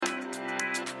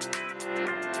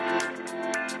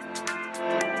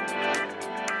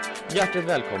Hjärtligt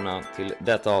välkomna till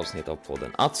detta avsnitt av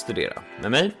podden Att studera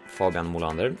med mig, Fabian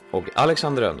Molander och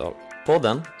Alexander Röndahl.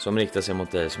 Podden som riktar sig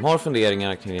mot dig som har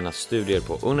funderingar kring dina studier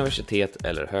på universitet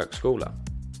eller högskola.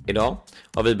 Idag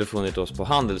har vi befunnit oss på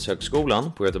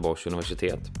Handelshögskolan på Göteborgs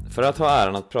universitet för att ha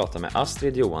äran att prata med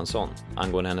Astrid Johansson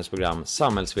angående hennes program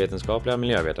Samhällsvetenskapliga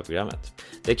miljövetarprogrammet.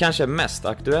 Det är kanske mest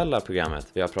aktuella programmet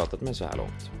vi har pratat med så här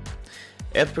långt.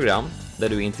 Ett program där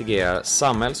du integrerar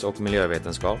samhälls- och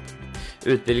miljövetenskap.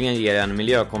 Utbildningen ger en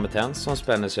miljökompetens som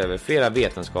spänner sig över flera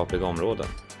vetenskapliga områden.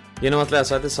 Genom att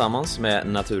läsa tillsammans med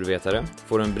naturvetare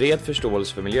får du en bred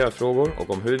förståelse för miljöfrågor och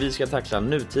om hur vi ska tackla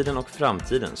nutiden och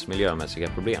framtidens miljömässiga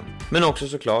problem. Men också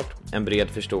såklart en bred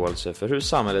förståelse för hur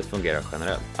samhället fungerar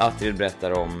generellt. Astrid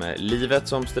berättar om livet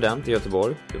som student i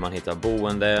Göteborg, hur man hittar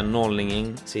boende,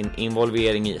 nollning, sin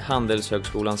involvering i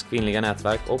Handelshögskolans kvinnliga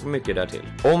nätverk och mycket därtill.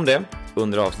 Om det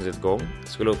under avsnittets gång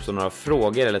skulle uppstå några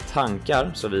frågor eller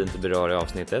tankar som vi inte berör i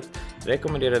avsnittet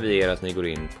rekommenderar vi er att ni går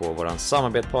in på vår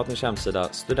samarbetspartners hemsida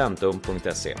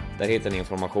studentum.se. Där hittar ni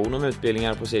information om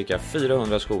utbildningar på cirka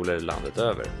 400 skolor landet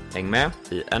över. Häng med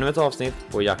i ännu ett avsnitt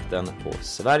på jakten på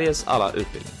Sveriges alla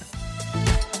utbildningar.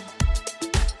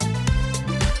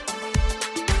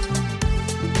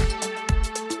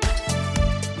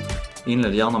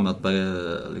 Inled gärna med att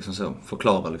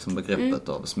förklara begreppet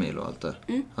av SMIL och allt det.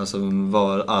 Alltså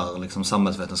vad är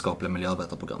samhällsvetenskapliga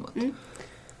miljövetarprogrammet?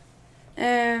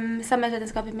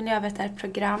 Samhällsvetenskapligt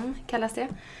miljövetarprogram kallas det.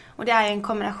 Och det är en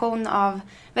kombination av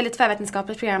väldigt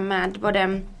tvärvetenskapligt program med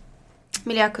både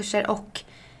miljökurser och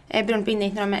beroende på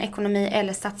inriktning med ekonomi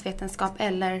eller statsvetenskap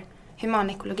eller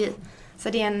humanekologi. Så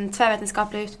det är en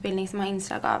tvärvetenskaplig utbildning som har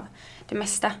inslag av det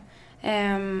mesta.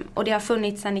 Och det har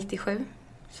funnits sedan 97.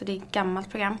 Så det är ett gammalt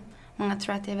program. Många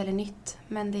tror att det är väldigt nytt,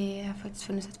 men det har faktiskt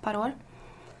funnits ett par år.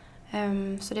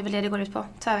 Så det är väl det går ut på.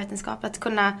 Tvärvetenskap, att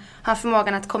kunna ha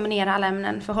förmågan att kombinera alla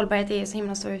ämnen. För hållbarhet är ju så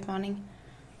himla stor utmaning.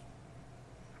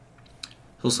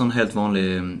 Hur ser en helt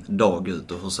vanlig dag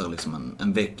ut och hur ser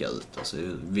en vecka ut? Alltså,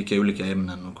 vilka olika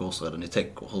ämnen och kurser är det ni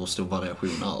täcker? Hur stor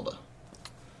variation är det?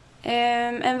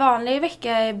 En vanlig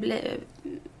vecka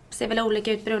ser väl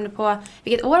olika ut beroende på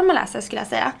vilket år man läser, skulle jag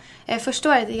säga. Första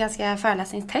året är ganska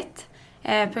föreläsningstätt.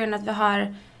 På grund av att vi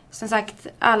har, som sagt,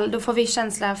 då får vi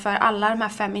känsla för alla de här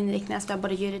 5 inriktningarna. Så vi har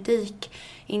både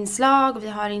juridikinslag, vi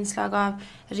har inslag av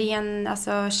ren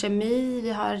kemi,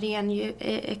 vi har ren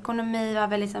ekonomi, vi har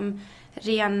väl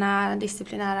rena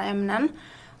disciplinära ämnen.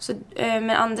 Så, men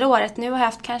andra året nu har jag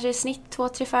haft kanske i snitt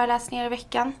 2-3 föreläsningar i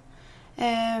veckan.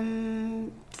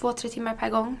 2-3 timmar per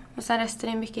gång. Och sen resten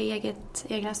är mycket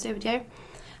egna studier.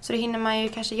 Så då hinner man ju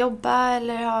kanske jobba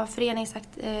eller ha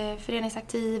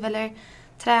föreningsaktiv eller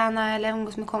träna eller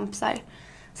umgås med kompisar.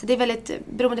 Så det är väldigt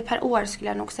beroende per år, skulle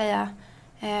jag nog säga,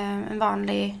 en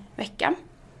vanlig vecka.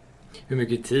 Hur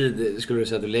mycket tid skulle du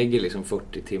säga att du lägger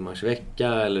 40 timmars vecka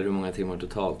eller hur många timmar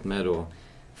totalt med då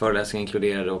föreläsningar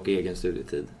inkluderade och egen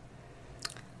studietid?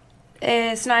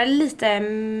 Snarare lite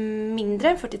mindre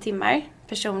än 40 timmar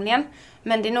personligen.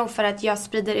 Men det är nog för att jag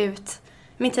sprider ut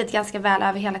min tid ganska väl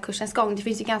över hela kursens gång. Det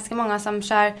finns ju ganska många som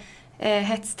kör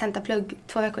hetstentaplugg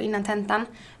 2 veckor innan tentan.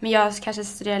 Men jag kanske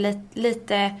studerar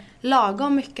lite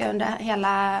lagom mycket under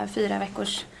hela 4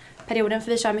 veckors perioden.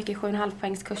 För vi kör mycket 7,5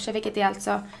 poängskurser, vilket är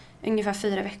alltså ungefär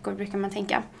 4 veckor brukar man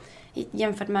tänka.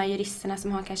 Jämfört med juristerna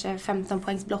som har kanske 15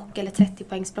 poängs block eller 30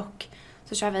 poängs block.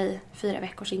 Så kör vi 4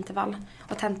 veckors intervall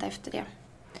och tenta efter det.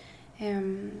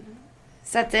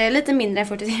 Så att det är lite mindre än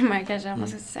 40 timmar kanske, om man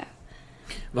ska säga.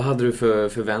 Vad hade du för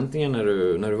förväntningar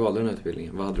när du valde den här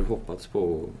utbildningen? Vad hade du hoppats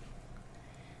på?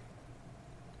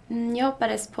 Jag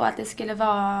hoppades på att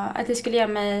det skulle ge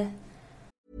mig...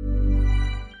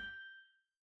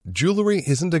 Jewelry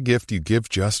isn't a gift you give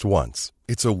just once.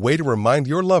 It's a way to remind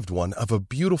your loved one of a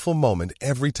beautiful moment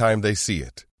every time they see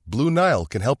it. Blue Nile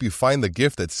can help you find the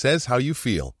gift that says how you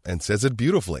feel and says it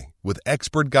beautifully, with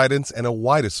expert guidance and a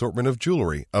wide assortment of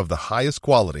jewelry of the highest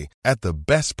quality at the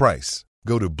best price.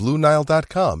 Go to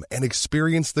BlueNile.com and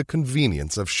experience the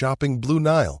convenience of shopping Blue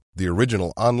Nile, the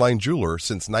original online jeweler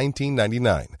since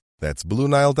 1999. That's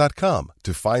BlueNile.com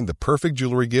to find the perfect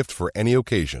jewelry gift for any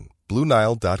occasion.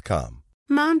 BlueNile.com.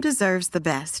 Mom deserves the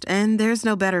best, and there's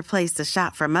no better place to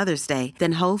shop for Mother's Day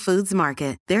than Whole Foods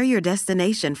Market. They're your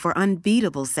destination for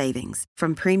unbeatable savings,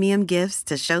 from premium gifts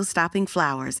to show-stopping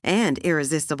flowers and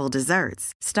irresistible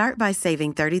desserts. Start by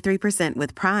saving 33%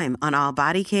 with Prime on all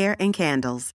body care and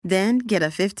candles. Then get a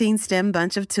 15-stem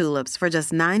bunch of tulips for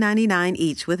just $9.99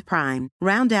 each with Prime.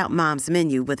 Round out Mom's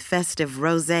menu with festive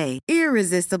rosé,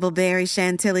 irresistible berry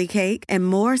chantilly cake, and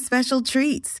more special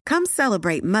treats. Come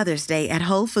celebrate Mother's Day at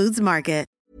Whole Foods Market.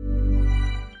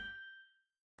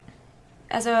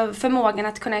 alltså förmågan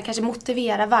att kunna kanske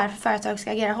motivera varför företag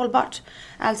ska agera hållbart.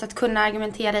 Alltså att kunna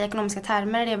argumentera i ekonomiska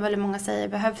termer, det är väldigt många säger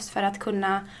behövs för att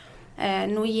kunna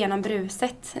nå igenom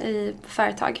bruset i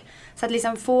företag. Så att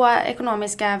liksom få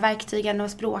ekonomiska verktygen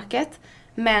och språket,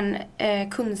 men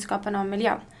kunskapen om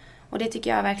miljön. Och det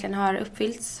tycker jag verkligen har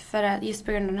uppfyllts för att just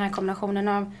på grund av den här kombinationen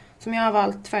av, som jag har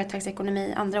valt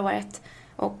företagsekonomi andra året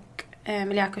och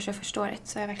miljökurser första året,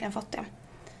 så har jag verkligen fått det.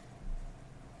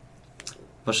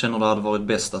 Vad känner du hade varit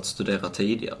bäst att studera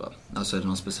tidigare? Alltså är det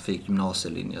någon specifik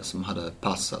gymnasielinje som hade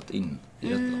passat in i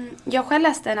detta? Jag själv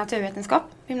läste naturvetenskap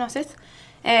på gymnasiet.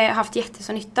 Jag har haft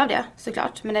jätteså nytta av det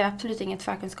såklart, men det är absolut inget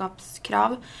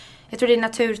förkunskapskrav. Jag tror det är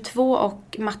natur 2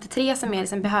 och matte 3 som är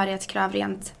liksom behörighetskrav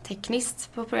rent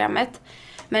tekniskt på programmet.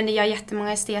 Men det gör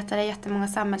jättemånga estetare, jättemånga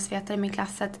samhällsvetare i min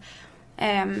klass.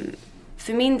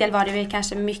 För min del var det väl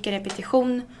kanske mycket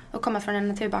repetition och komma från en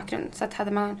naturbakgrund. Så att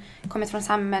hade man kommit från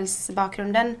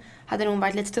samhällsbakgrunden hade det nog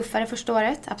varit lite tuffare första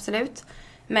året, absolut.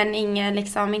 Men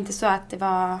inte så att det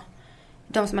var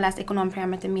de som har läst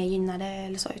ekonomprogrammet är mer gynnade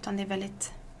eller så, utan det är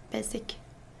väldigt basic.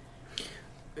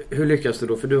 Hur lyckas du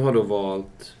då? För du har då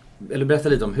valt, eller berätta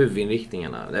lite om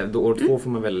huvudinriktningarna. År 2 får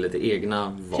man välja lite egna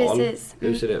val. Precis.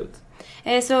 Hur ser det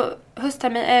ut? Så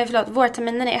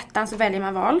vårterminen i 1:an så väljer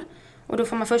man val. Och då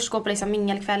får man först gå på liksom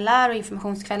mingelkvällar och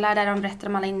informationskvällar där de berättar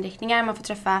om alla inriktningar. Man får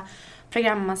träffa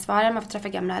programansvariga, man får träffa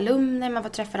gamla alumner, man får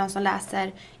träffa de som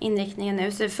läser inriktningen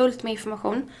nu. Så det är fullt med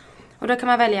information. Och då kan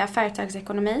man välja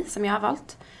företagsekonomi som jag har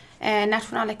valt,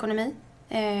 nationalekonomi,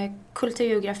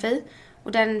 kulturgeografi.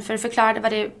 Och för att förklara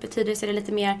vad det betyder så är det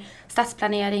lite mer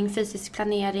stadsplanering, fysisk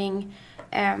planering,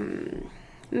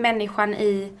 människan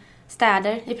i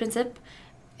städer i princip.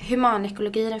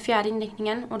 Humanekologi, den fjärde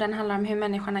inriktningen, och den handlar om hur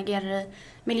människan agerar i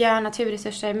miljö,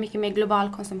 naturresurser, mycket mer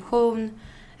global konsumtion,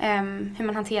 hur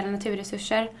man hanterar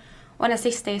naturresurser. Och den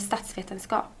sista är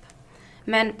statsvetenskap.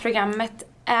 Men programmet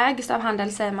ägs av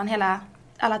Handels, säger man,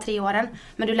 alla 3 åren.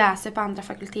 Men du läser på andra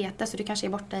fakulteter, så du kanske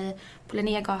är borta på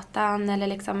Linnégatan eller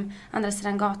liksom andra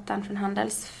sidan gatan från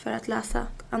Handels för att läsa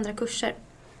andra kurser.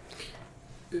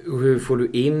 Hur får du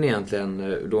in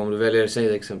egentligen, då om du väljer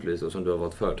sig exempelvis då, som du har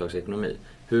valt företagsekonomi,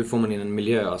 hur får man in en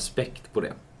miljöaspekt på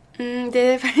det? Det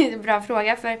är faktiskt en bra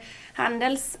fråga, för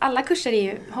Handels alla kurser är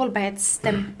ju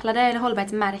hållbarhetsstämplade eller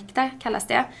hållbarhetsmärkta kallas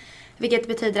det. Vilket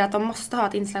betyder att de måste ha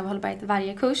ett inslag av hållbarhet i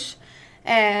varje kurs.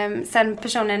 Sen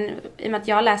personen, i och med att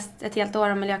jag har läst ett helt år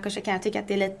om miljökurser, kan jag tycka att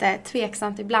det är lite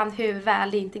tveksamt ibland hur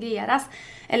väl det integreras.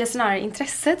 Eller snarare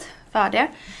intresset för det.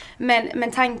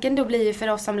 Men tanken då blir ju för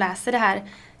oss som läser det här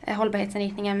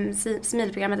hållbarhetsinriktningen,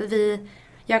 SMIL-programmet, att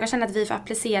jag kan känna att vi får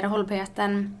applicera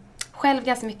hållbarheten själv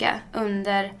ganska mycket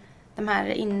under de här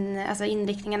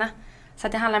inriktningarna. Så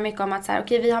att det handlar mycket om att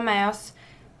vi har med oss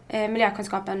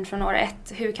miljökunskapen från år 1.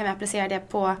 Hur kan vi applicera det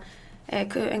på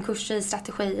en kurs i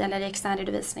strategi eller i extern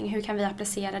redovisning? Hur kan vi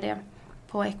applicera det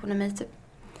på ekonomi typ?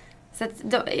 Så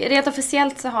att rent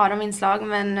officiellt så har de inslag,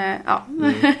 men ja.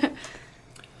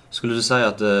 Skulle du säga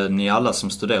att ni alla som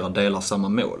studerar delar samma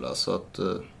mål, alltså att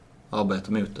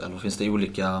arbeta mot det? Eller finns det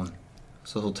olika,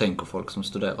 så hur tänker folk som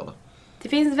studerar det? Det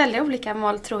finns väldigt olika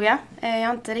mål, tror jag. Jag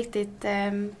har inte riktigt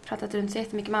pratat runt så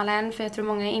jättemycket med alla än, för jag tror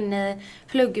många är inne i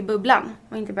pluggbubblan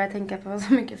och inte börjar tänka på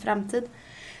så mycket framtid.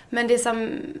 Men det som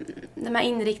de här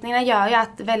inriktningarna gör ju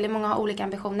att väldigt många har olika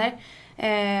ambitioner.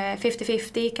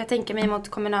 50-50 kan jag tänka mig mot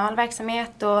kommunal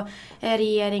verksamhet och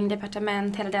regering,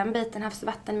 departement, hela den biten. Havs- och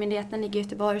vattenmyndigheten ligger i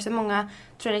Göteborg, så många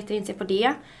tror jag riktar in sig på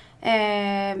det.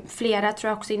 Flera tror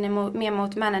jag också inne mer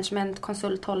mot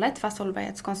management-konsulthållet, fast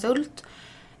hållbarhetskonsult.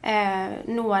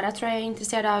 Några tror jag är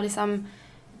intresserade av liksom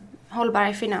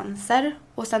hållbara finanser,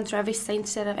 och sen tror jag vissa är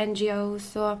intresserade av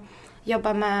NGOs och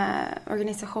jobbar med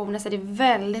organisationer, så det är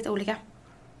väldigt olika.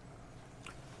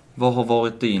 Vad har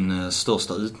varit din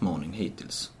största utmaning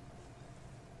hittills?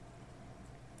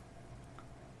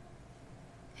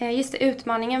 Just det,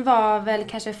 utmaningen var väl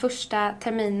kanske första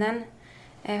terminen,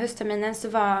 höstterminen,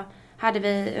 så hade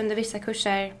vi under vissa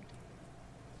kurser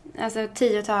alltså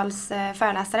 10-tals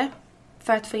föreläsare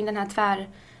för att få in den här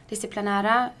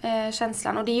tvärdisciplinära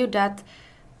känslan, och det gjorde att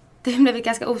det blev ett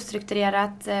ganska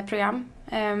ostrukturerat program.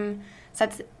 Så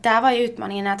att där var ju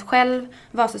utmaningen att själv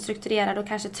vara så strukturerad och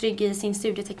kanske trygg i sin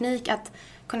studieteknik, att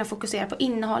kunna fokusera på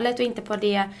innehållet och inte på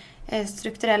det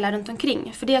strukturella runt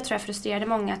omkring. För det tror jag frustrerade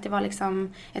många, att det var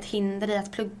liksom ett hinder i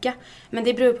att plugga. Men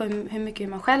det beror på hur mycket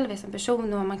man själv är som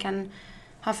person, och om man kan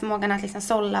ha förmågan att liksom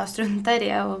sålla och strunta i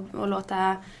det och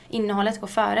låta innehållet gå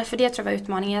före. För det tror jag var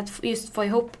utmaningen, att just få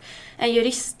ihop en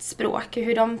juristspråk,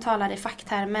 hur de talar i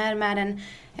facktermer med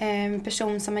en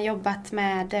person som har jobbat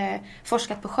med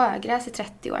forskat på sjögräs i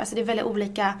 30 år. Alltså det är väldigt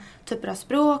olika typer av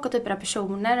språk och typer av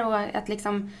personer, och att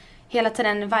liksom hela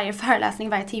tiden, varje föreläsning,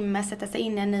 varje timme sätta sig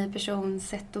in i en ny persons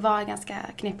sätt att vara ganska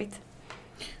knepigt.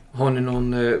 Har ni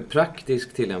någon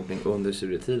praktisk tillämpning under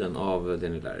studietiden av det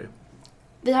ni lär er?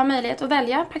 Vi har möjlighet att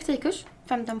välja praktikkurs,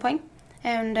 15 poäng,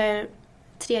 under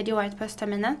 3:e året på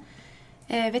höstterminen.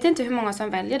 Vet inte hur många som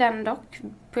väljer den dock,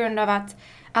 på grund av att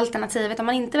alternativet om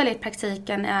man inte väljer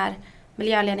praktiken är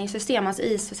miljöledningssystem, alltså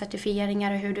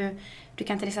ISO-certifieringar och hur du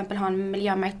kan till exempel ha en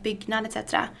miljömärkt byggnad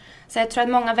etc. Så jag tror att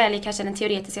många väljer kanske den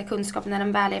teoretiska kunskapen när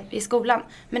de väl är i skolan.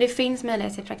 Men det finns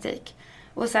möjlighet till praktik.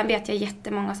 Och sen vet jag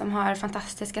jättemånga som har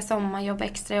fantastiska sommarjobb,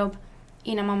 extrajobb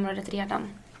inom området redan.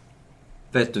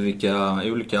 Vet du vilka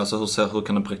olika, alltså hur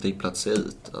kan en praktikplats se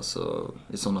ut? Alltså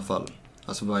i sådana fall.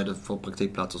 Alltså vad är det för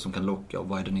praktikplatser som kan locka och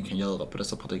vad är det ni kan göra på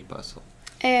dessa praktikplatser?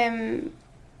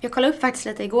 Jag kollade upp faktiskt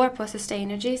lite igår på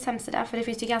Sustainergys hemsida, för det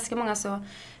finns ju ganska många alltså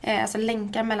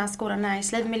länkar mellan skola och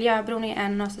näringsliv. Miljöbron är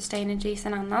en och Sustainergys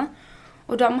en annan.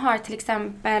 Och de har till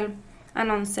exempel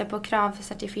annonser på krav för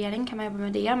certifiering, kan man jobba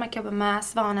med det. Man kan jobba med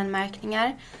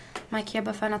svanenmärkningar. Man kan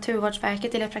jobba för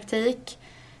Naturvårdsverket eller praktik.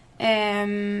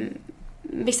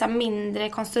 Vissa mindre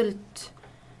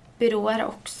konsultbyråer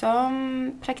också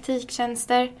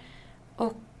praktiktjänster.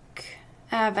 Och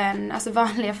även alltså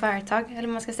vanliga företag, eller vad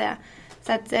man ska säga.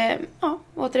 Så att,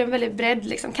 återigen väldigt bredd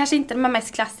liksom. Kanske inte de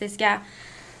mest klassiska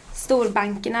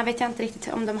storbankerna, vet jag inte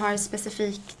riktigt om de har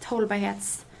specifikt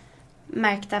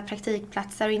hållbarhetsmärkta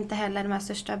praktikplatser, och inte heller de här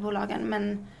största bolagen,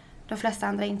 men de flesta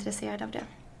andra är intresserade av det.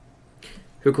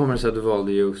 Hur kommer det sig att du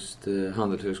valde just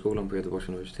Handelshögskolan på Göteborgs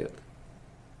universitet?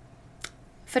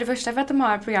 För det första för att de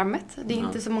har programmet. Det är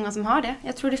inte så många som har det.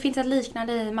 Jag tror det finns ett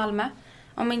liknande i Malmö.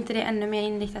 Om inte det är ännu mer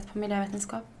inriktat på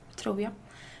miljövetenskap, tror jag.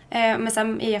 Men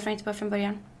sen är jag från Göteborg från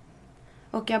början.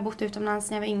 Och jag har bott utomlands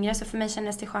när jag var yngre, så för mig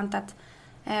kändes det skönt att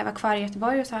vara kvar i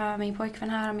Göteborg. Och så har jag min pojkvän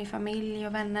här och min familj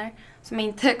och vänner som jag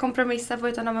inte kompromissar på,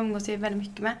 utan de umgås ju väldigt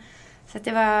mycket med. Så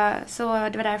det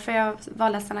var därför jag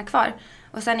valde att stanna kvar.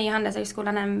 Och sen är ju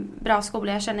Handelshögskolan en bra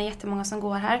skola. Jag känner jättemånga som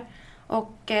går här.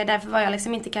 Och därför var jag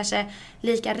liksom inte kanske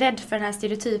lika rädd för den här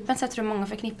stereotypen, så jag tror många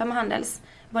förknippar med Handels.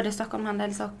 Både Stockholm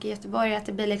Handels och Göteborg, att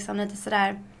det blir liksom lite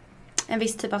sådär en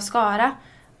viss typ av skara.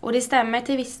 Och det stämmer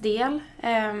till viss del,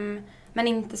 men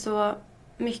inte så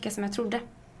mycket som jag trodde.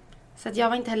 Så att jag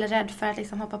var inte heller rädd för att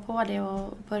liksom hoppa på det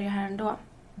och börja här ändå.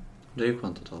 Det är ju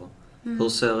skönt att höra. Hur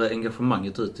ser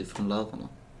engagemanget ut ifrån lärarna?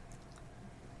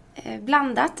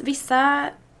 Blandat. Vissa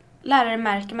lärare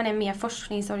märker man är mer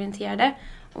forskningsorienterade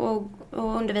och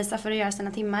undervisar för att göra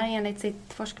sina timmar enligt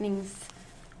sitt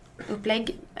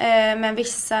forskningsupplägg. Men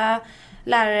vissa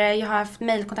lärare, jag har haft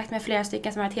mejlkontakt med flera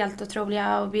stycken som har varit helt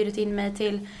otroliga och bjudit in mig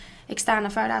till externa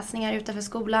föreläsningar utanför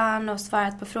skolan och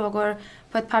svarat på frågor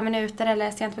på ett par minuter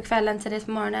eller sent på kvällen, tidigt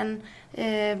på morgonen.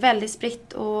 Väldigt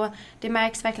spritt, och det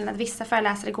märks verkligen att vissa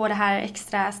föreläsare går det här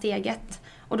extra steget,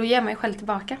 och då ger man ju själv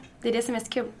tillbaka. Det är det som är så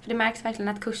kul, för det märks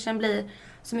verkligen att kursen blir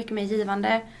så mycket mer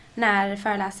givande när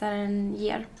föreläsaren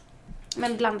ger.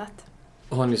 Men blandat.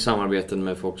 Har ni samarbeten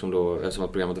med folk som då, som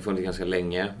att programmet har funnits ganska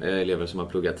länge, elever som har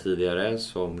pluggat tidigare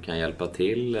som kan hjälpa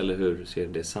till, eller hur ser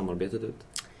det samarbetet ut?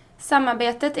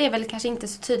 Samarbetet är väl kanske inte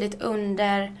så tydligt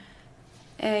under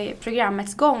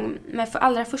programmets gång, men för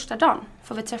allra första dagen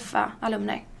får vi träffa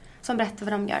alumner som berättar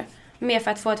vad de gör. Mer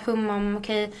för att få ett hum om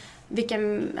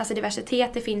vilken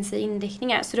diversitet det finns i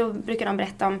inriktningar. Så då brukar de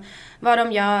berätta om vad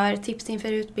de gör, tips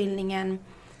inför utbildningen,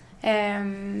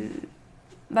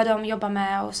 vad de jobbar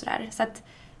med och sådär. Så att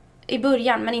i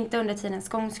början, men inte under tidens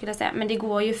gång skulle jag säga. Men det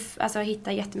går ju att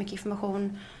hitta jättemycket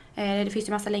information. Det finns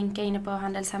ju massa länkar inne på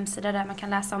Handels hemsida där man kan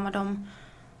läsa om vad de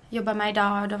jobbar med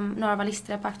idag. Några var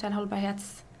listade på aktuell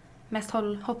mest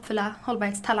hoppfulla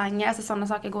hållbarhetstalanger. Alltså sådana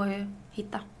saker går ju att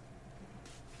hitta.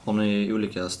 Har ni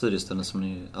olika studieställen som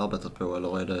ni arbetat på,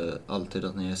 eller är det alltid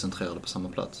att ni är centrerade på samma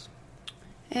plats?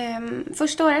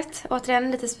 Första året,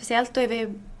 återigen lite speciellt, då är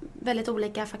vi väldigt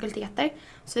olika fakulteter.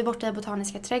 Så vi är borta i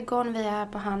Botaniska trädgården, vi är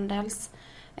på Handels.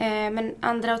 Men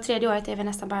andra och tredje året är vi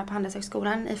nästan bara på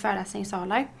Handelshögskolan i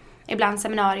föreläsningssalar. Ibland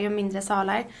seminarium, mindre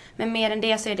salar. Men mer än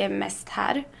det så är det mest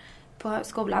här på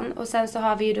skolan. Och sen så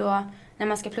har vi ju då, när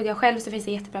man ska plugga själv, så finns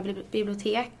det jättebra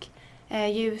bibliotek.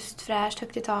 Ljust, fräscht,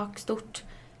 högt i tak, stort.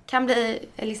 Kan bli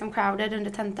liksom crowded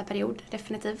under tentaperiod,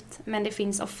 definitivt. Men det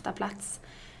finns ofta plats.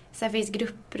 Sen finns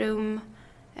grupprum.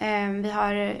 Vi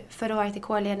har förra året i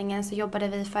kårledningen så jobbade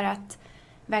vi för att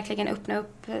verkligen öppna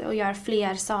upp och göra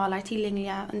fler salar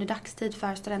tillgängliga under dagstid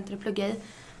för studenter att plugga i.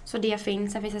 Så det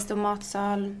finns. Sen finns en stor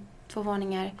matsal, 2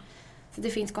 våningar. Så det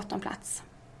finns gott om plats.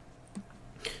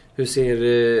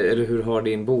 Hur har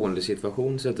din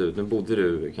boendesituation sett ut? Nu bodde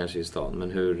du kanske i stan,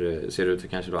 men hur ser det ut för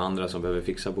kanske då andra som behöver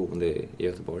fixa boende i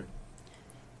Göteborg?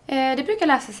 Det brukar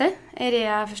lösa sig, är det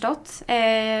jag har förstått.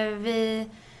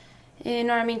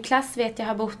 Några av min klass vet jag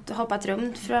har hoppat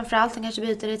runt. Framförallt som kanske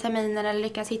byter i terminen eller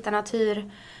lyckas hitta något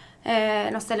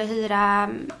ställe att hyra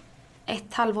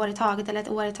ett halvår i taget eller ett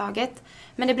år i taget.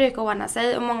 Men det brukar ordna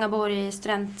sig och många bor i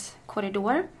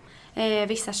studentkorridor.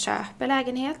 Vissa köper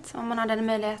lägenhet om man har den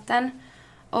möjligheten.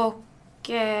 Och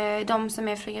de som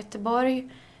är från Göteborg,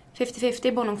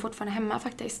 50-50, bor nog fortfarande hemma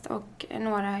faktiskt. Och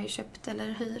några har ju köpt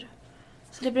eller hyr.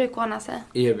 Så det brukar ordna sig.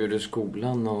 Erbjuder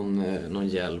skolan någon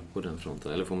hjälp på den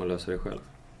fronten eller får man lösa det själv?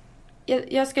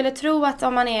 Jag skulle tro att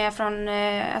om man är från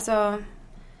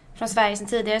Sverige sedan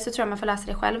tidigare så tror jag man får läsa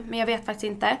det själv. Men jag vet faktiskt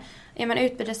inte. Är man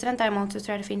utbytesstudent däremot så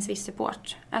tror jag det finns viss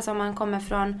support. Alltså om man kommer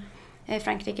från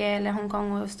Frankrike eller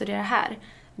Hongkong och studerar här.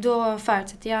 Då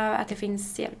förutsätter jag att det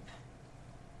finns hjälp.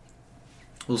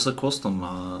 Hur ser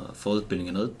kostnaderna för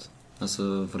utbildningen ut?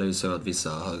 Alltså, för det är ju så att vissa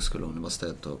högskolor,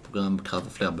 universitet och program kräver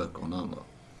fler böcker än andra.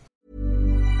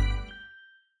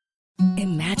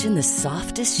 Imagine the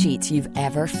softest sheets you've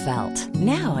ever felt.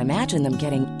 Now imagine them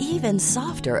getting even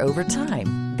softer over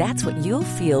time. That's what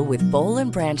you'll feel with Boll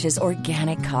 & Branch's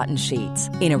organic cotton sheets.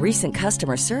 In a recent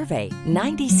customer survey,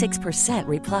 96%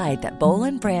 replied that Boll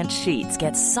 & Branch sheets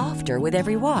get softer with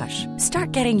every wash.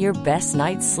 Start getting your best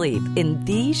night's sleep in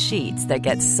these sheets that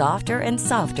get softer and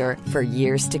softer for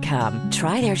years to come.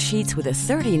 Try their sheets with a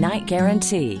 30-night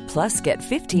guarantee. Plus, get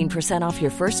 15% off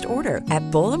your first order at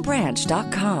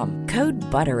bollandbranch.com. Code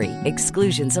BUTTERY.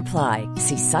 Exclusions apply.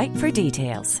 See site for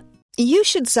details. You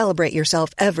should celebrate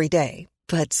yourself every day.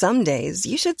 But some days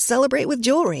you should celebrate with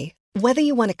jewelry. Whether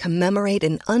you want to commemorate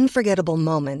an unforgettable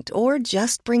moment or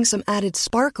just bring some added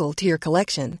sparkle to your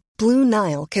collection, Blue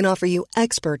Nile can offer you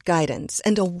expert guidance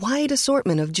and a wide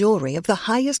assortment of jewelry of the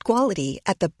highest quality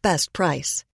at the best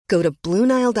price. Go to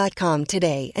BlueNile.com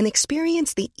today and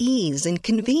experience the ease and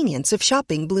convenience of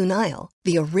shopping Blue Nile,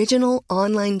 the original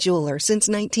online jeweler since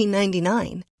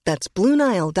 1999. That's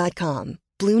BlueNile.com.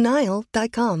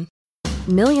 BlueNile.com.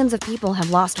 Millions of people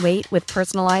have lost weight with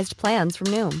personalized plans from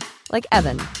Noom. Like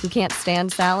Evan, who can't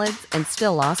stand salads and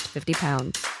still lost 50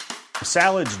 pounds.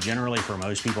 Salads generally for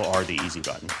most people are the easy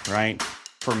button, right?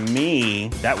 For me,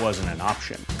 that wasn't an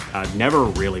option. I never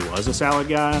really was a salad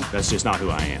guy. That's just not who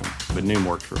I am. But Noom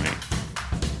worked for me.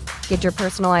 Get your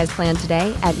personalized plan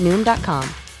today at Noom.com.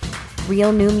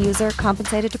 Real Noom user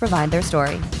compensated to provide their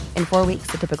story. In 4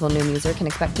 weeks, the typical Noom user can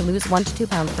expect to lose 1 to 2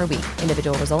 pounds per week.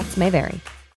 Individual results may vary.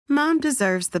 Mom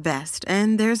deserves the best,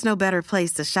 and there's no better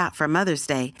place to shop for Mother's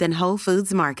Day than Whole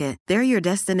Foods Market. They're your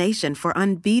destination for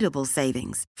unbeatable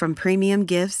savings, from premium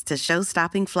gifts to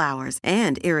show-stopping flowers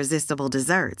and irresistible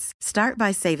desserts. Start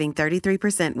by saving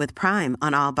 33% with Prime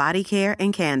on all body care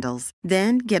and candles.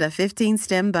 Then get a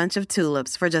 15-stem bunch of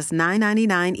tulips for just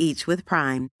 $9.99 each with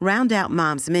Prime. Round out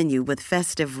Mom's menu with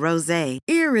festive rosé,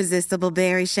 irresistible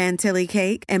berry chantilly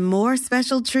cake, and more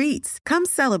special treats. Come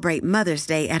celebrate Mother's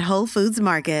Day at Whole Foods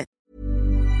Market.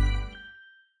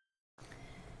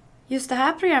 Just det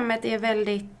här programmet är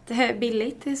väldigt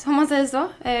billigt, som man säger så.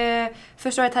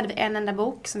 Första året hade vi en enda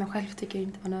bok som jag själv tycker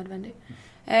inte var nödvändig.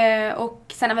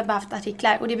 Och sen har vi bara haft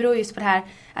artiklar. Och det beror just på det här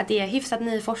att det är hyfsat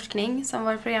ny forskning som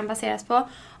vårt program baseras på.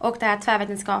 Och det här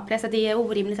tvärvetenskapliga, så det är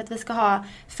orimligt att vi ska ha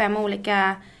 5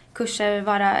 olika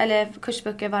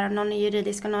kursböcker, vara någon är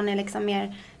juridisk och någon är liksom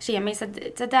mer kemisk.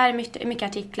 Så där är mycket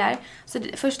artiklar. Så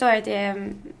första året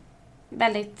är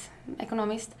väldigt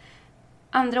ekonomiskt.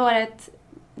 Andra året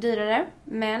dyrare,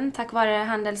 men tack vare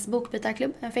Handels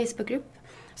bokbytarklubb, en Facebookgrupp,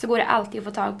 så går det alltid att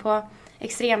få tag på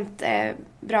extremt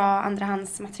bra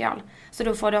andrahandsmaterial. Så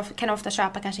då kan du ofta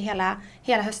köpa kanske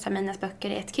hela höstterminens böcker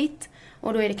i ett kit,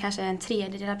 och då är det kanske en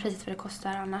tredjedel av priset för det kostar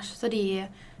annars. Så det är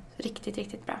riktigt,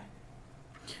 riktigt bra.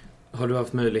 Har du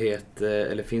haft möjlighet,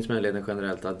 eller finns möjligheten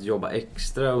generellt, att jobba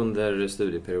extra under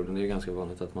studieperioden? Det är ju ganska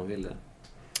vanligt att man vill det.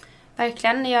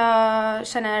 Verkligen,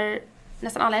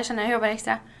 nästan alla jag känner jobbar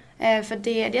extra. För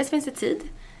dels finns det tid,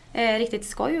 riktigt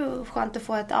skoj och skönt att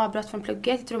få ett avbrott från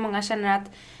plugget. Jag tror många känner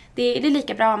att det är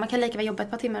lika bra, man kan lika väl jobba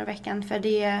ett par timmar i veckan, för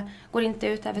det går inte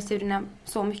ut över studierna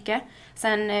så mycket.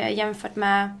 Sen jämfört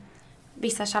med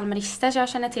vissa chalmerister som jag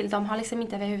känner till, de har liksom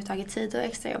inte överhuvudtaget tid att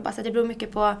extra jobba. Så det beror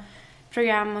mycket på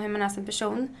program och hur man är som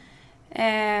person.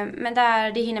 Men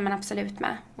det hinner man absolut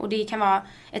med. Och det kan vara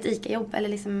ett ICA-jobb eller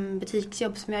liksom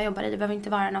butiksjobb som jag jobbar i. Det behöver inte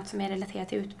vara något som är relaterat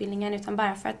till utbildningen, utan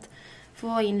bara för att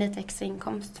få in lite extra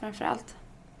inkomst framförallt.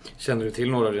 Känner du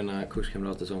till några av dina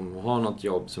kurskamrater som har något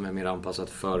jobb som är mer anpassat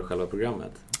för själva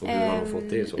programmet? Och hur har de fått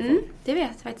det i så fall? Det vet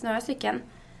jag faktiskt, några stycken.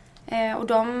 Och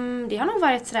det har nog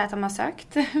varit så att de har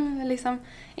sökt. liksom.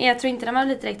 Jag tror inte de har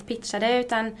blivit direkt pitchade,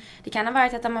 utan det kan ha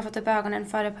varit att de har fått upp ögonen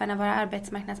för det på en av våra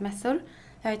arbetsmarknadsmässor.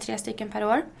 Jag har ju 3 stycken per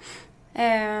år.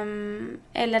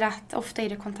 Eller att ofta är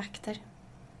det kontakter.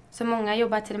 Så många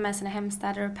jobbar till och med sina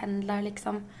hemstäder och pendlar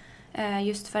liksom.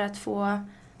 Just för att få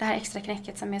det här extra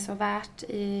knäcket som är så värt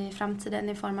i framtiden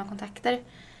i form av kontakter.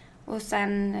 Och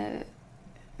sen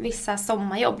vissa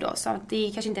sommarjobb då. Så det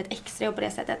är kanske inte ett extra jobb på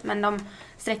det sättet. Men de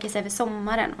sträcker sig över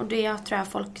sommaren. Och det tror jag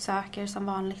folk söker som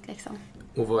vanligt liksom.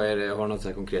 Och vad är det, har du något så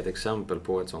här konkret exempel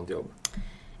på ett sånt jobb?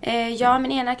 Ja,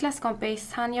 min ena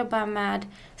klasskompis, han jobbar med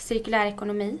cirkulär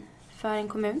ekonomi för en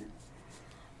kommun.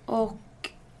 Och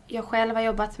jag själv har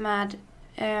jobbat med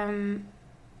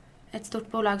ett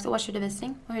stort bolags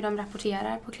årsredovisning och hur de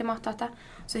rapporterar på klimatdata.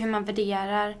 Så hur man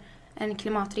värderar en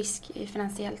klimatrisk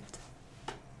finansiellt.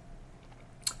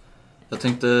 Jag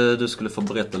tänkte du skulle få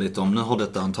berätta lite om, nu har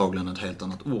detta antagligen ett helt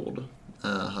annat ord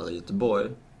här i Göteborg.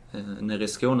 Nere i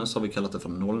Skåne så har vi kallat det för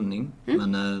nollning,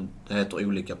 men det heter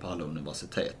olika på alla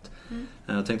universitet.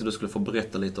 Jag tänkte du skulle få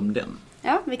berätta lite om den.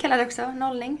 Ja, vi kallar det också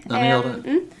nollning. Ja, ni gör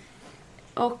det.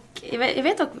 Och jag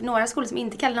vet också några skolor som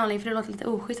inte kallar nollning för det låter lite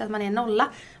oschysst att man är nolla.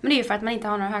 Men det är ju för att man inte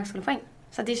har några högskolepoäng.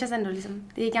 Så det känns ändå liksom,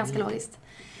 det är ganska logiskt.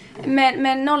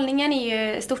 Men nollningen är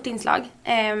ju ett stort inslag.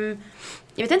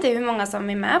 Jag vet inte hur många som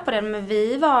är med på det, men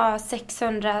vi var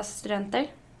 600 studenter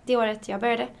det året jag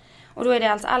började. Och då är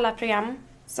det alltså alla program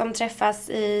som träffas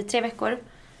i 3 veckor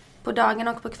på dagen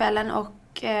och på kvällen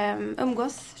och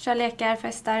umgås, kör lekar,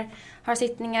 festar, har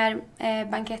sittningar,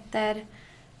 banketter.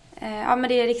 Ja, men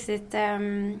det är riktigt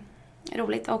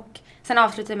roligt. Och sen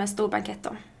avslutar vi med en stor bankett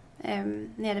då,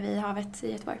 nere vid havet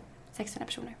i Göteborg. 600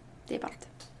 personer. Det är ballt.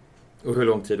 Och hur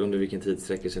lång tid, under vilken tid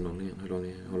sträcker sig nollningen? Hur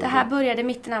lång det här började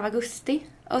mitten av augusti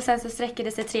och sen så sträcker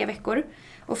det sig 3 veckor.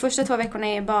 Och första 2 veckorna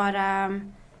är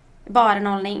bara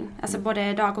nollning. Alltså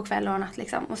både dag och kväll och natt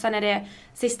liksom. Och sen är det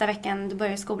sista veckan då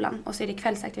börjar skolan. Och så är det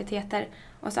kvällsaktiviteter.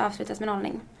 Och så avslutas med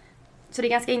nollning. Så det är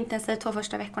ganska intensivt 2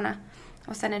 första veckorna.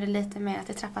 Och sen är det lite mer att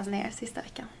det trappas ner sista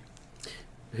veckan.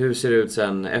 Hur ser det ut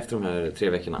sen efter de här 3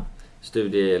 veckorna?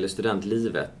 Studie- eller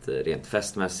studentlivet, rent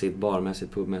festmässigt,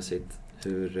 barmässigt, pubmässigt.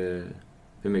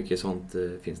 Hur mycket sånt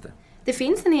finns det? Det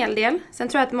finns en hel del. Sen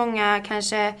tror jag att många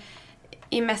kanske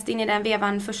är mest inne i den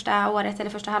vevan första året eller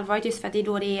första halvåret just för att det är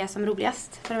då det är som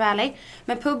roligast för att vara ärlig.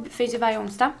 Men pub finns ju varje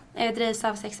onsdag. Det drivs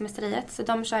av Sexsemesteriet så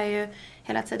de kör ju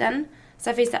hela tiden.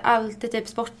 Sen finns det alltid typ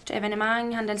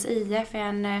sportevenemang. Handels IF är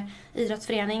en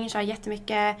idrottsförening. Kör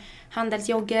jättemycket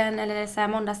handelsjoggen eller så här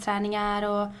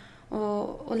måndagsträningar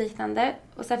och liknande.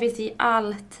 Och sen finns det ju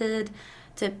alltid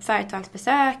typ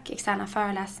företagsbesök, externa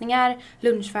föreläsningar,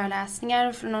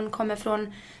 lunchföreläsningar. För någon kommer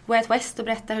från Way Out West och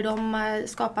berättar hur de har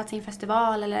skapat sin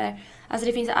festival. Alltså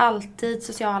det finns alltid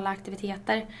sociala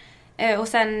aktiviteter. Och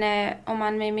sen om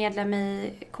man är medlem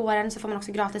i kåren så får man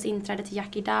också gratis inträde till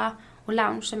Jackie Da och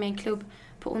Lounge som är en klubb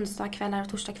på onsdagskvällar och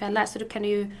torsdagskvällar. Så då kan du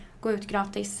ju gå ut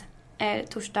gratis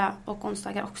torsdag och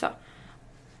onsdagar också.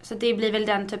 Så det blir väl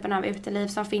den typen av uteliv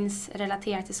som finns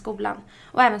relaterat till skolan.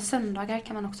 Och även söndagar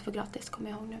kan man också få gratis, kommer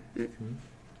jag ihåg nu.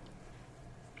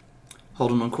 Har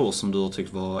du någon kurs som du har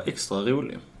tyckt var extra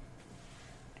rolig?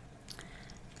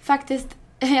 Faktiskt,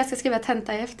 jag ska skriva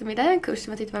tenta i eftermiddag. En kurs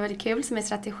som jag tyckte var väldigt kul som är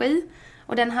strategi.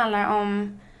 Och den handlar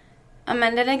om,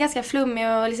 men den är ganska flummig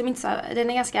och liksom inte så, den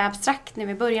är ganska abstrakt nu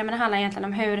i början. Men den handlar egentligen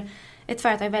om hur ett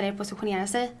företag väljer att positionera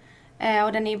sig.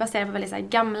 Och den är baserad på väldigt så här,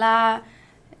 gamla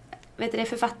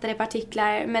författare på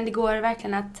artiklar, men det går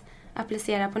verkligen att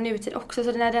applicera på nutid också.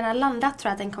 Så när den har landat tror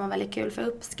jag att den kommer vara väldigt kul för jag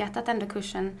har uppskattat ändå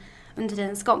kursen under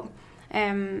tidens gång.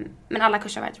 Men alla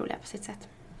kurser har varit roliga på sitt sätt.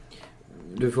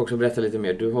 Du får också berätta lite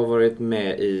mer. Du har varit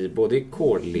med i både i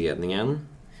kårledningen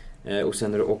och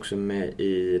sen är du också med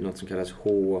i något som kallas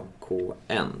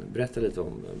HKN. Berätta lite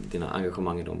om dina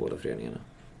engagemang i de båda föreningarna.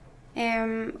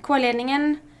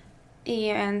 Kårledningen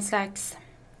är en slags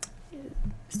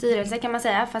styrelse kan man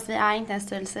säga, fast vi är inte en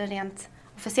styrelse rent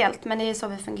officiellt, men det är så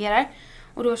vi fungerar.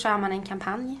 Och då kör man en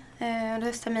kampanj under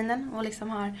höstterminen och liksom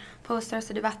har posters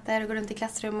och debatter och går runt i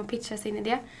klassrum och pitchar sin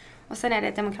idé. Och sen är det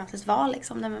ett demokratiskt val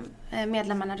liksom, där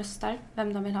medlemmarna röstar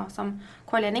vem de vill ha som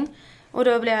kårledning. Och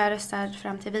då blev jag röstad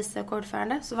fram till vice och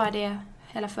ordförande, så var det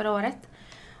hela förra året.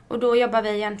 Och då jobbar vi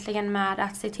egentligen med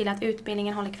att se till att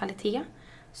utbildningen håller kvalitet.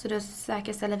 Så då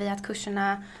säkerställer vi att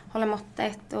kurserna håller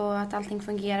måttet och att allting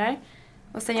fungerar.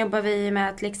 Och sen jobbar vi med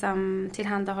att liksom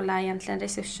tillhandahålla egentligen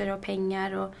resurser och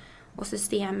pengar och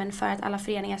systemen för att alla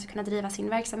föreningar ska kunna driva sin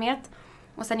verksamhet.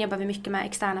 Och sen jobbar vi mycket med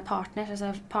externa partners,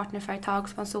 alltså partnerföretag,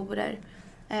 sponsorer,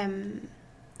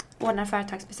 ordnar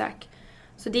företagsbesök.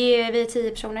 Så vi är 10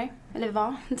 personer, eller vi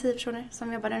var 10 personer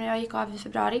som jobbade när jag gick av i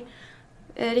februari.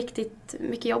 Riktigt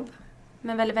mycket jobb,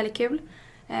 men väldigt, väldigt kul.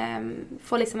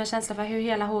 Får liksom en känsla för hur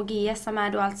hela HGS, som är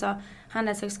då alltså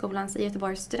Handelshögskolans i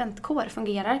Göteborgs studentkår,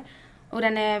 fungerar. Och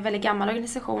den är en väldigt gammal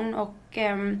organisation och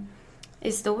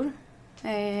är stor.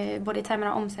 Både i termer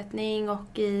av omsättning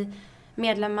och i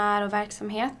medlemmar och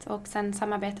verksamhet. Och sen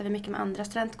samarbetar vi mycket med andra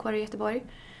studentkårer i Göteborg.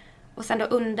 Och sen då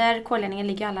under kårledningen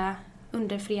ligger alla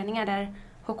underföreningar där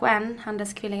HKN,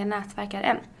 Handels kvinnliga nätverk, är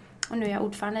en. Och nu är jag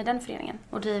ordförande i den föreningen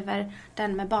och driver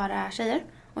den med bara tjejer.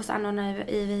 Och så anordnar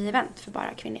vi event för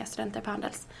bara kvinnliga studenter på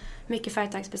Handels. Mycket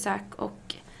företagsbesök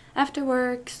och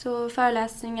afterworks och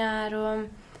föreläsningar och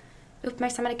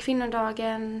uppmärksammade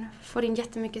kvinnodagen. Får in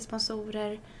jättemycket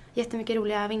sponsorer, jättemycket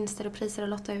roliga vinster och priser att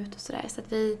lotta ut och sådär. Så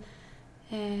att vi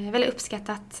väldigt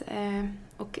uppskattat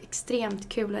och extremt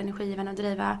kul och energigivande att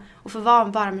driva och få vara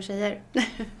bara med tjejer.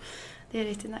 Det är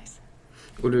riktigt nice.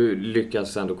 Och du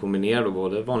lyckas ändå kombinera då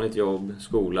både vanligt jobb,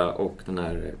 skola och den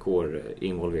här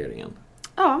kårinvolveringen?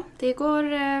 Ja, det går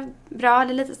bra.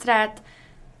 Det är lite sådär att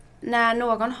när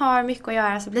någon har mycket att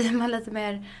göra så blir man lite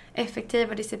mer effektiv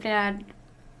och disciplinerad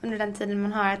under den tiden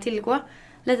man har att tillgå.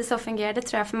 Lite så fungerar det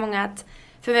tror jag för många att...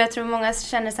 För jag tror många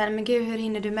känner så här, men gud, hur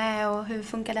hinner du med och hur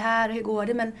funkar det här och hur går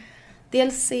det? Men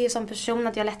dels är jag som person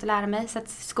att jag är lätt att lära mig så att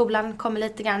skolan kommer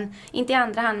lite grann, inte i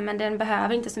andra hand, men den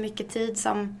behöver inte så mycket tid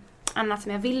som annat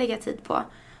som jag vill lägga tid på.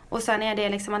 Och sen är det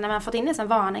liksom att när man har fått in det som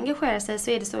vana engagera sig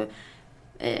så är det så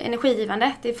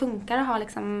energigivande. Det funkar att ha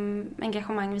liksom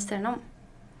engagemang vid sidan om.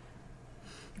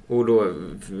 Och då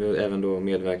även då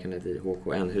medverkandet i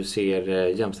HKN. Hur ser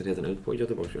jämställdheten ut på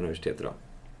Göteborgs universitet idag?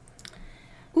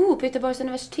 På Göteborgs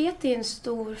universitet är en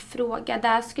stor fråga.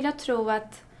 Där skulle jag tro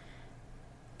att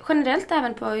generellt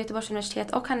även på Göteborgs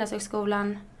universitet och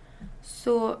Handelshögskolan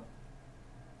så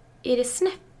är det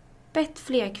snäppet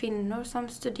fler kvinnor som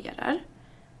studerar.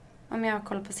 Om jag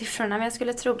kollar på siffrorna, men jag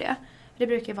skulle tro det. Det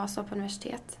brukar ju vara så på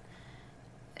universitet.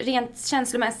 Rent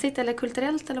känslomässigt eller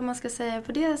kulturellt, eller om man ska säga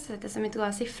på det sättet som inte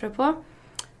går siffror på,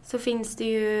 så finns det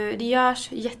ju, det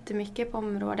görs jättemycket på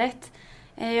området.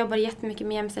 Jag jobbade jättemycket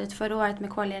med jämställdhet förra året med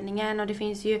kårledningen och det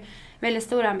finns ju väldigt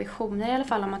stora ambitioner i alla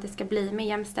fall om att det ska bli mer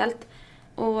jämställt.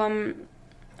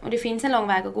 Och det finns en lång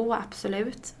väg att gå,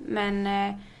 absolut. Men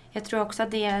jag tror också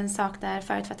att det är en sak där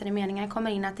förutfattade meningar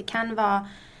kommer in, att det kan vara,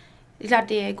 det är klart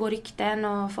det går rykten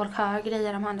och folk hör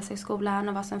grejer om Handelshögskolan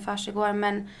och vad som försiggår,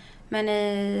 men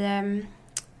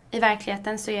i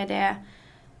verkligheten så är det,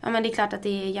 ja men det är klart att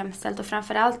det är jämställt och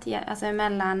framförallt alltså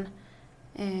mellan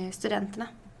studenterna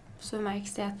så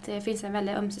märks det att det finns en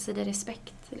väldigt ömsesidig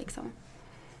respekt liksom.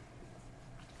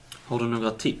 Har du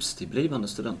några tips till blivande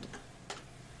studenter?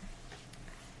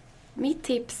 Mitt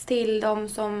tips till de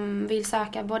som vill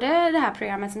söka både det här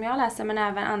programmet som jag läser men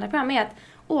även andra program är att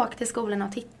åka till skolan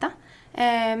och titta.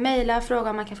 Mejla, fråga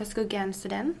om man kan få skugga en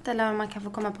student eller om man kan få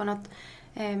komma på något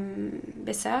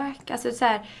besök. Alltså så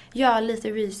här, gör lite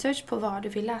research på vad du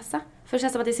vill läsa. För det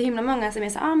känns som att det är så himla många som är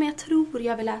så men jag tror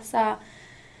jag vill läsa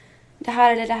det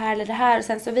här eller det här eller det här. Och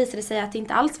sen så visar det sig att det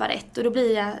inte alls var rätt. Och då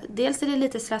blir jag, dels är det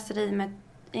lite slöseri med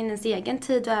ens egen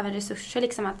tid och även resurser.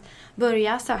 Liksom att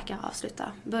börja söka och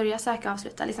avsluta. Börja söka och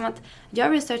avsluta. Liksom att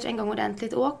göra research en gång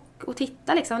ordentligt. Åk och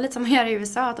titta liksom. Lite som man gör i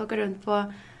USA. Att åka runt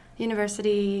på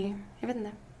university, jag vet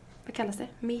inte, vad kallas det?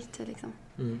 Meet liksom.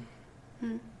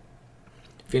 Mm.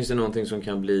 Finns det någonting som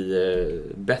kan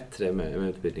bli bättre med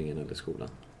utbildningen eller skolan?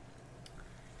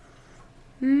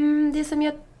 Det som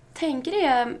jag tänker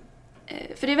är,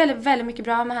 för det är väldigt, väldigt mycket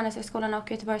bra med Handelshögskolan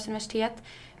och Göteborgs universitet.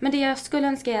 Men det jag skulle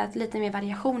önska är att lite mer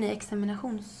variation i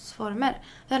examinationsformer.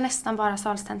 Det är nästan bara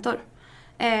salstentor.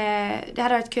 Det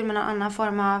hade varit kul med någon annan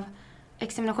form av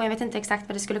examination. Jag vet inte exakt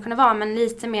vad det skulle kunna vara, men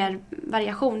lite mer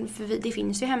variation. För det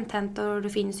finns ju hemtentor och det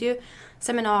finns ju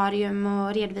seminarium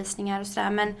och redovisningar och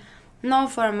sådär. Men någon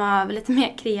form av lite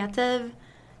mer kreativ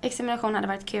examination hade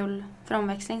varit kul för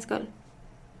omväxlings skull.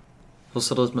 Hur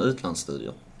ser det ut med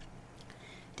utlandsstudier?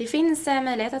 Det finns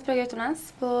möjlighet att plugga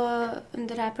utomlands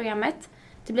under det här programmet.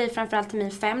 Det blir framförallt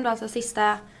termin 5, då, alltså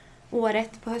sista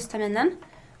året på höstterminen.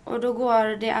 Och då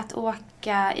går det att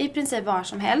åka i princip var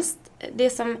som helst. Det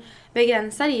som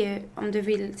begränsar är ju om du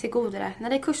vill tillgodoräkna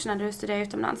dig kurserna när du studerar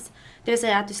utomlands. Det vill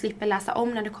säga att du slipper läsa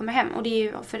om när du kommer hem. Och det är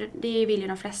ju, för det vill ju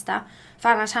de flesta. För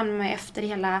annars hamnar man efter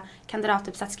hela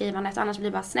kandidatuppsatsskrivandet. Annars blir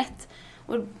det bara snett.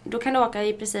 Och då kan du åka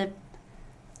i princip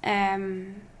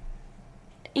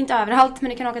inte överallt,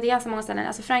 men du kan åka till ganska många ställen.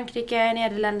 Alltså Frankrike,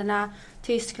 Nederländerna,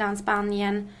 Tyskland,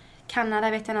 Spanien, Kanada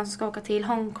vet jag någon som ska åka till.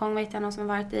 Hongkong vet jag någon som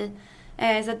har varit i.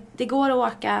 Så det går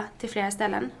att åka till flera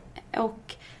ställen.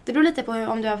 Och det beror lite på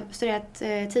om du har studerat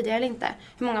tidigare eller inte.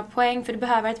 Hur många poäng, för du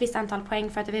behöver ett visst antal poäng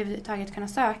för att överhuvudtaget kunna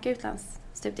söka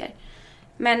utlandsstudier.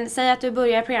 Men säg att du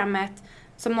börjar programmet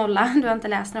som nolla, du har inte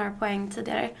läst några poäng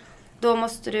tidigare. Då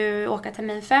måste du åka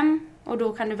termin 5 och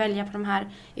då kan du välja på de här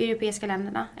europeiska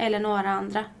länderna eller några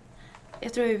andra.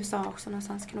 jag tror USA också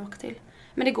någonstans kan åka till.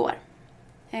 Men det går.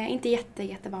 Inte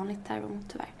jättevanligt däremot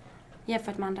tyvärr.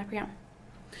 Jämfört med andra program.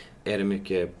 Är det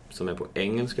mycket som är på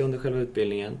engelska under själva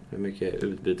utbildningen? Hur mycket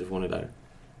utbyte får ni där?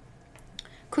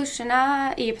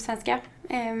 Kurserna är ju på svenska.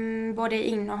 Både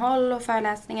innehåll och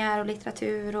föreläsningar och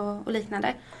litteratur och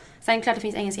liknande. Sen klart det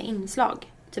finns engelska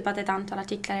inslag. Typ att ett antal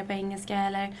artiklar är på engelska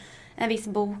eller en viss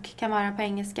bok kan vara på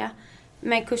engelska.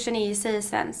 Men kursen är i sig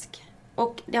svensk.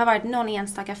 Och det har varit någon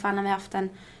enstaka fall när vi har haft en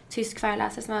tysk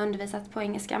föreläsare som har undervisat på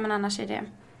engelska. Men annars är det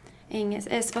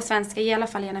på svenska i alla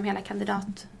fall genom hela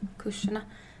kandidatkurserna.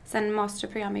 Sen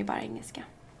masterprogram är ju bara engelska.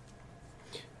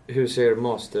 Hur ser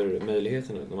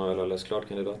mastermöjligheten ut när man väl har läst klart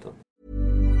kandidaten?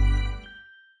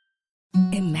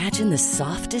 Imagine the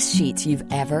softest sheets you've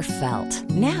ever felt.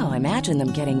 Now imagine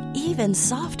them getting even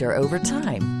softer over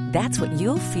time. That's what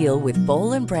you'll feel with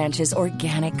Boll & Branch's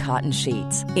organic cotton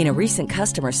sheets. In a recent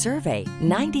customer survey,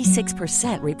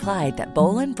 96% replied that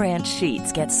Boll & Branch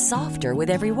sheets get softer with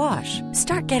every wash.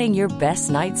 Start getting your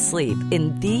best night's sleep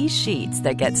in these sheets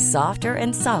that get softer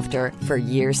and softer for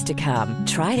years to come.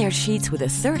 Try their sheets with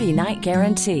a 30-night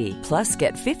guarantee. Plus,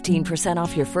 get 15%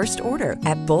 off your first order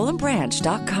at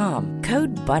bollandbranch.com.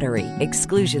 Code BUTTERY.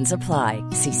 Exclusions apply.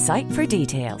 See site for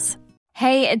details.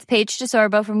 Hey, it's Paige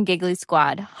DeSorbo from Giggly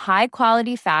Squad. High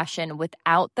quality fashion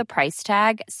without the price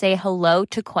tag. Say hello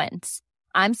to Quince.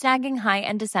 I'm snagging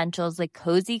high-end essentials like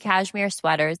cozy cashmere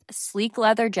sweaters, sleek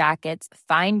leather jackets,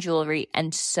 fine jewelry,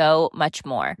 and so much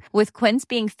more. With Quince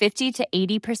being 50 to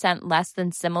 80% less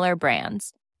than similar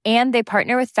brands. And they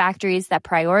partner with factories that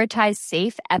prioritize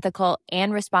safe, ethical,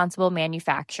 and responsible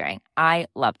manufacturing. I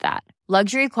love that.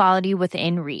 Luxury quality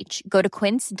within reach. Go to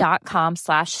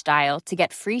quince.com/style to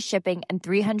get free shipping and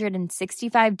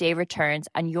 365-day returns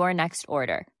on your next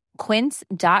order.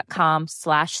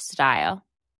 Quince.com/style.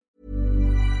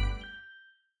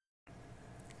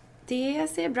 Det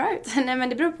ser bra ut. Nej, men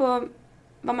det beror på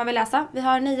vad man vill läsa. Vi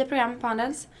har 9 program på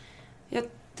Handels. Jag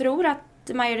tror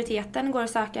att majoriteten går att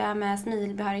söka med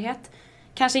SMIL-behörighet.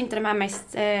 Kanske inte de här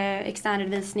mest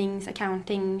externredovisnings,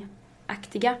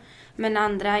 accounting-aktiga. Men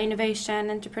andra, innovation,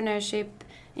 entrepreneurship,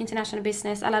 international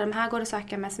business, alla de här går att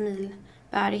söka med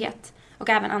SMIL-behörighet. Och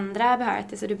även andra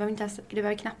behörigheter, så du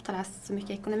behöver knappt ha läst så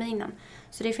mycket ekonomi innan.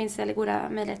 Så det finns väldigt goda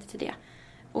möjligheter till det.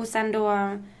 Och sen då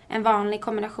en vanlig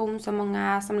kombination som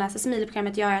många som läser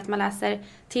SMIL-programmet gör att man läser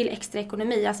till extra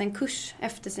ekonomi, alltså en kurs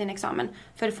efter sin examen.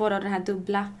 För att få då den här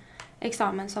dubbla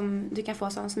examen som du kan få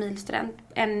som SMIL-student.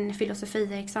 En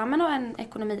filosofi-examen och en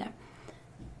ekonomia.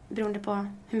 Beroende på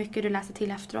hur mycket du läser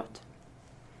till efteråt.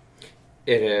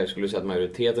 Skulle du säga att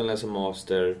majoriteten läser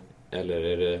master eller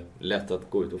är det lätt att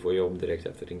gå ut och få jobb direkt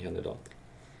efter din kandidat?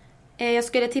 Jag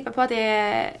skulle tippa på att det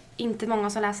är inte många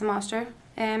som läser master.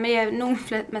 Men det är nog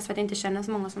mest för att jag inte känner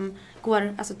så många som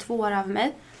går 2 år över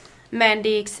mig. Men det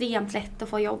är extremt lätt att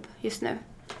få jobb just nu.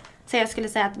 Så jag skulle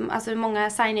säga att många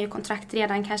signar ju kontrakt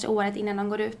redan kanske året innan de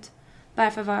går ut.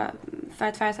 Bara för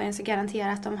att företagen ska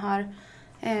garantera att de har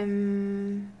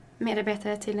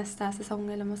medarbetare till nästa säsong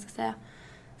eller vad man ska säga.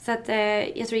 Så att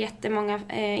jag tror jättemånga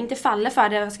inte faller för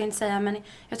det, jag ska inte säga, men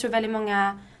jag tror väldigt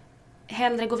många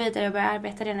hellre går vidare och börjar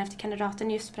arbeta redan efter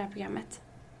kandidaten just på det här programmet.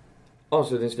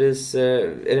 Avslutningsvis,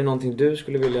 är det någonting du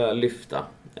skulle vilja lyfta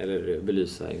eller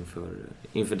belysa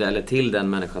inför det, eller till den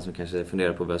människa som kanske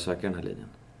funderar på att börja söka den här linjen?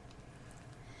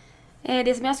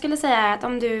 Det som jag skulle säga är att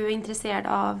om du är intresserad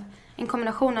av en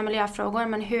kombination av miljöfrågor,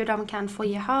 men hur de kan få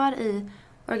gehör i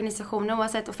organisationer,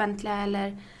 oavsett offentliga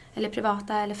eller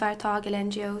privata eller företag eller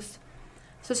NGOs,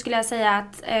 så skulle jag säga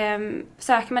att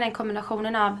söker man den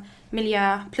kombinationen av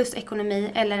miljö plus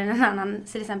ekonomi eller en annan,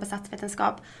 till exempel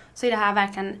statsvetenskap, så är det här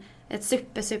verkligen ett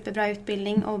superbra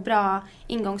utbildning och bra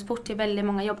ingångsport till väldigt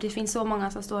många jobb. Det finns så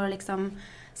många som står och liksom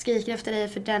skriker efter dig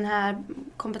för den här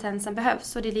kompetensen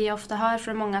behövs. Och det är det jag ofta hör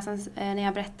från många som, när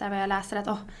jag berättar vad jag läser,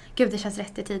 att gud, det känns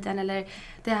rätt i tiden, eller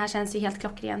det här känns ju helt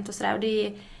klockrent och sådär. Och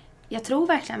jag tror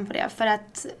verkligen på det, för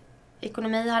att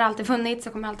ekonomi har alltid funnits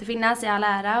och kommer alltid finnas i all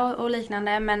ära och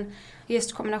liknande, men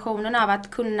just kombinationen av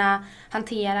att kunna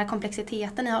hantera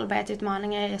komplexiteten i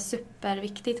hållbarhetsutmaningar är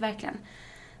superviktigt verkligen.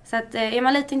 Så att är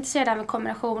man lite intresserad av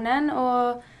kombinationen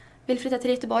och vill flytta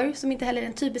till Göteborg, som inte heller är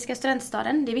den typiska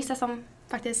studentstaden, det är vissa som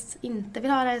faktiskt inte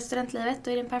vill ha det här studentlivet,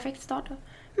 då är det en perfekt stad.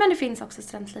 Men det finns också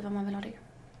studentliv om man vill ha det.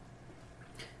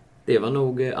 Det var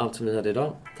nog allt som vi hade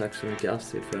idag. Tack så mycket,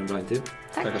 Astrid, för en bra intervju.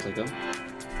 Tackar.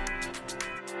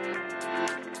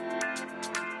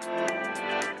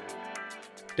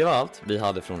 Det var allt vi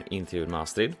hade från intervjun med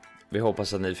Astrid. Vi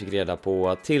hoppas att ni fick reda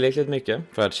på tillräckligt mycket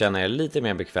för att känna er lite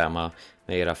mer bekväma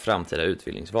med era framtida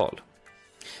utbildningsval.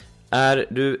 Är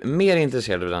du mer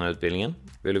intresserad av den här utbildningen?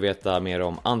 Vill du veta mer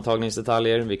om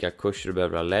antagningsdetaljer, vilka kurser du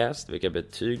behöver ha läst, vilka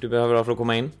betyg du behöver ha för att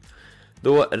komma in?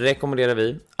 Då rekommenderar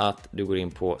vi att du går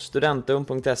in på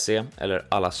studentum.se eller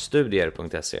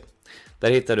allastudier.se.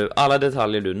 Där hittar du alla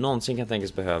detaljer du någonsin kan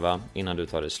tänkas behöva innan du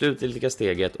tar det slutgiltiga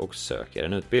steget och söker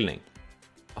en utbildning.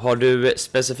 Har du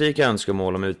specifika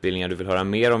önskemål om utbildningar du vill höra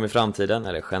mer om i framtiden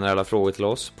eller generella frågor till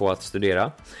oss på att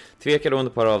studera? Tveka då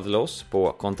inte på att höra av till oss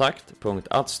på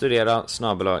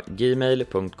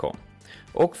kontakt.attstudera@gmail.com.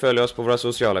 Och följ oss på våra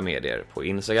sociala medier. På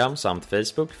Instagram samt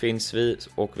Facebook finns vi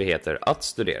och vi heter Att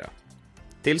Studera.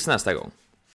 Tills nästa gång.